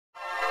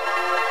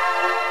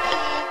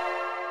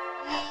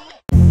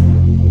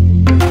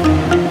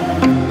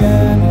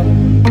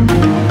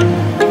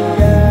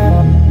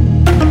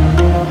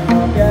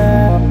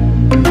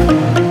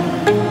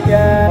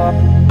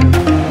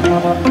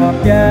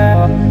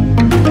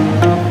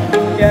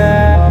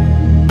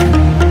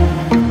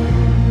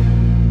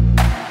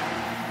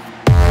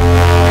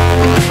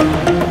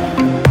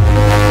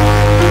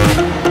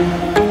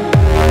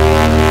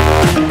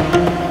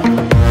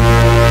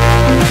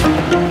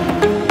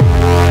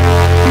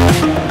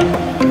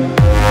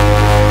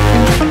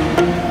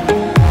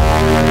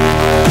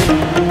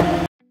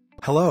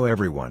Hello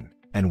everyone,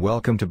 and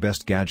welcome to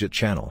Best Gadget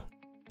channel.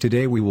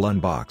 Today we will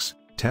unbox,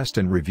 test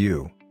and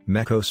review,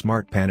 MECO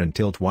Smart Pan and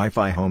Tilt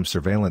Wi-Fi Home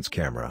Surveillance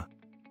Camera.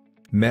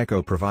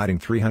 MECO providing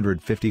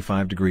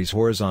 355 degrees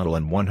horizontal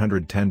and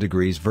 110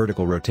 degrees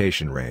vertical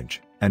rotation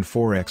range, and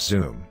 4x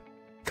zoom.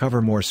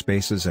 Cover more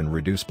spaces and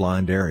reduce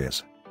blind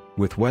areas.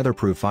 With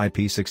weatherproof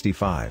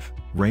IP65,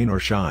 rain or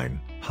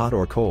shine, hot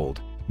or cold,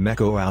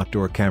 MECO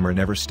outdoor camera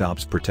never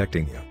stops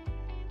protecting you.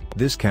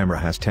 This camera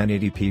has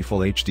 1080p Full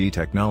HD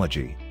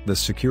technology. The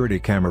security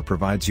camera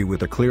provides you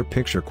with a clear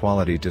picture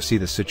quality to see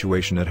the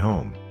situation at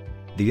home.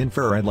 The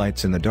infrared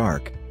lights in the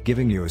dark,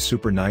 giving you a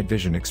super night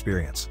vision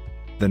experience.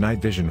 The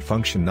night vision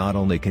function not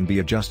only can be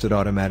adjusted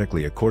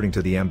automatically according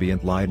to the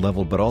ambient light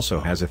level but also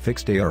has a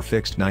fixed day or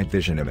fixed night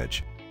vision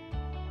image.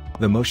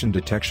 The motion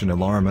detection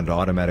alarm and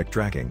automatic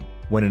tracking.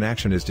 When an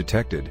action is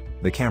detected,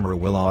 the camera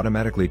will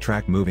automatically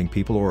track moving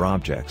people or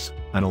objects.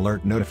 An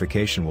alert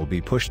notification will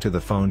be pushed to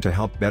the phone to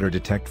help better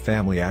detect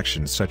family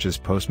actions such as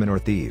postmen or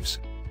thieves.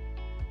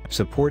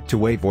 Support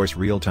two-way voice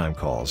real-time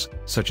calls,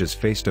 such as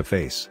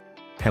face-to-face.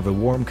 Have a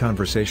warm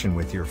conversation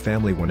with your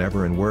family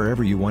whenever and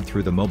wherever you want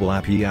through the mobile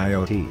app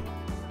IoT.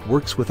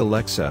 Works with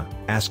Alexa.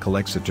 Ask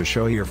Alexa to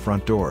show your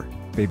front door,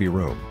 baby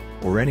room,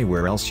 or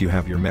anywhere else you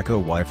have your MECO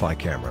Wi-Fi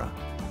camera.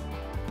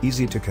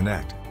 Easy to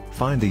connect.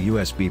 Find the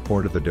USB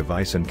port of the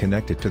device and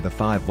connect it to the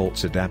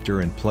 5V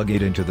adapter and plug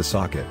it into the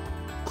socket.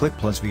 Click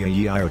Plus via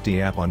IoT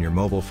app on your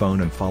mobile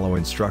phone and follow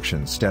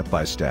instructions step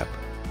by step.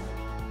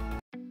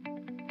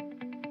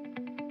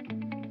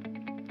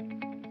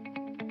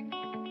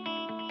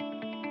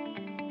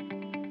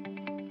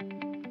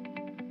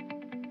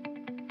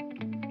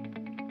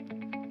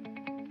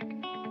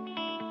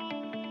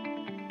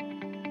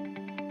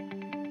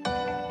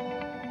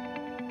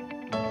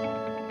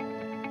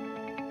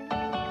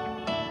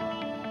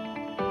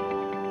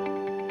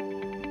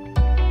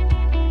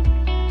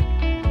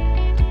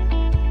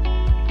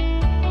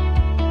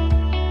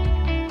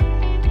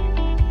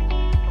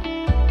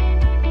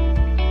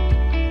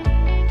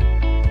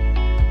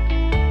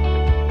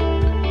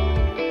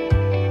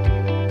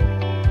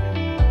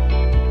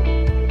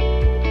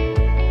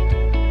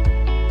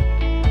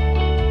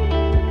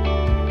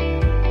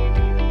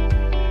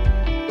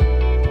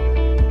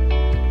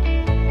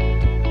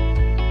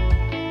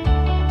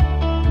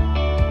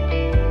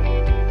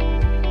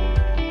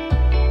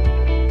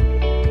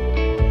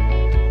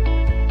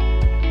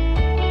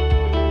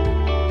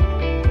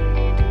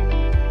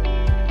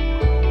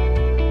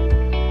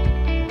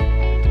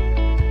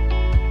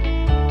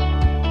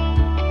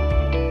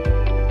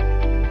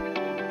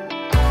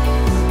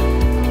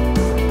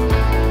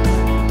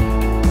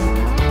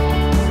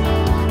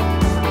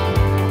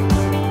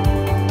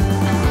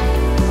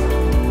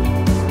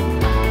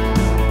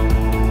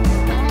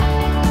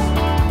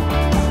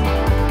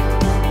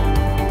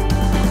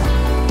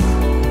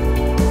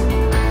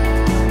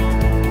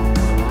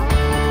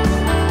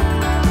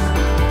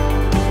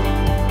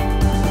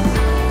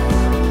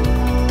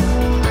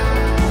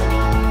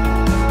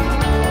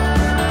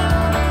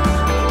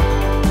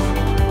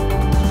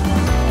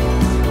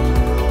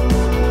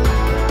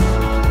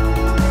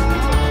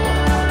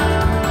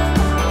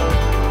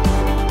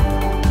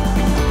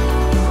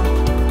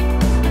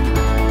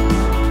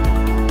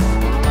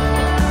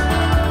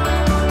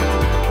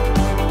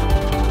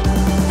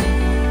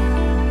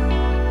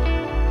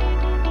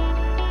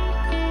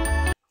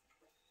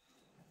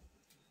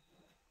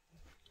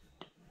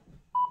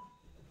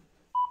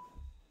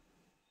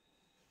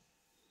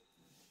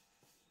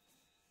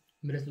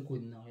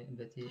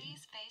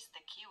 Please face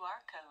the QR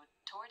code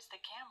towards the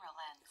camera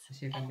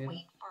lens and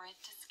wait for it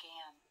to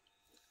scan.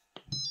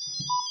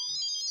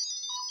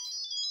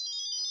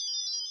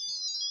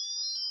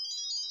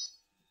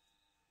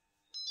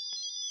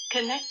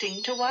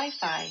 Connecting to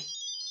Wi-Fi.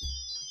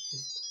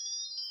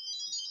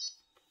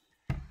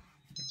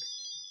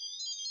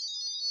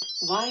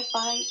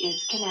 Wi-Fi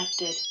is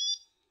connected.